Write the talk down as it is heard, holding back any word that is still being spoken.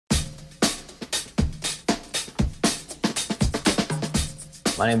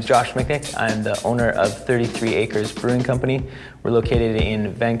My name is Josh McNick. I'm the owner of 33 Acres Brewing Company. We're located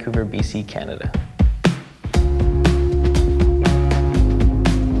in Vancouver, BC, Canada.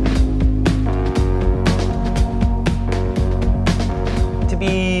 To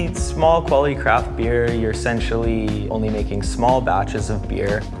be small quality craft beer, you're essentially only making small batches of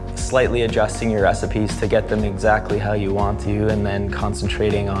beer, slightly adjusting your recipes to get them exactly how you want to, and then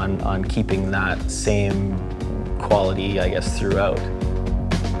concentrating on keeping that same quality, I guess, throughout.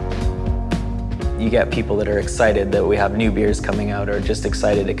 You get people that are excited that we have new beers coming out, or just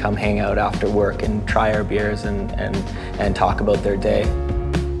excited to come hang out after work and try our beers and talk about their day.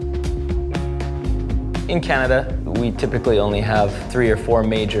 In Canada, we typically only have 3 or 4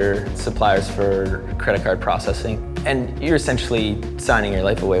 major suppliers for credit card processing. And you're essentially signing your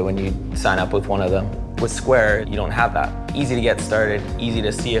life away when you sign up with one of them. With Square, you don't have that. Easy to get started, easy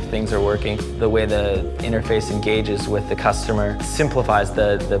to see if things are working. The way the interface engages with the customer simplifies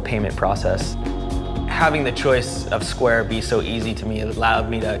the payment process. Having the choice of Square be so easy to me, it allowed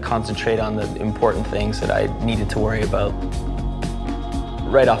me to concentrate on the important things that I needed to worry about.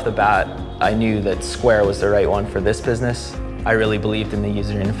 Right off the bat, I knew that Square was the right one for this business. I really believed in the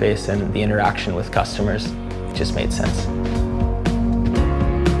user interface and the interaction with customers. It just made sense.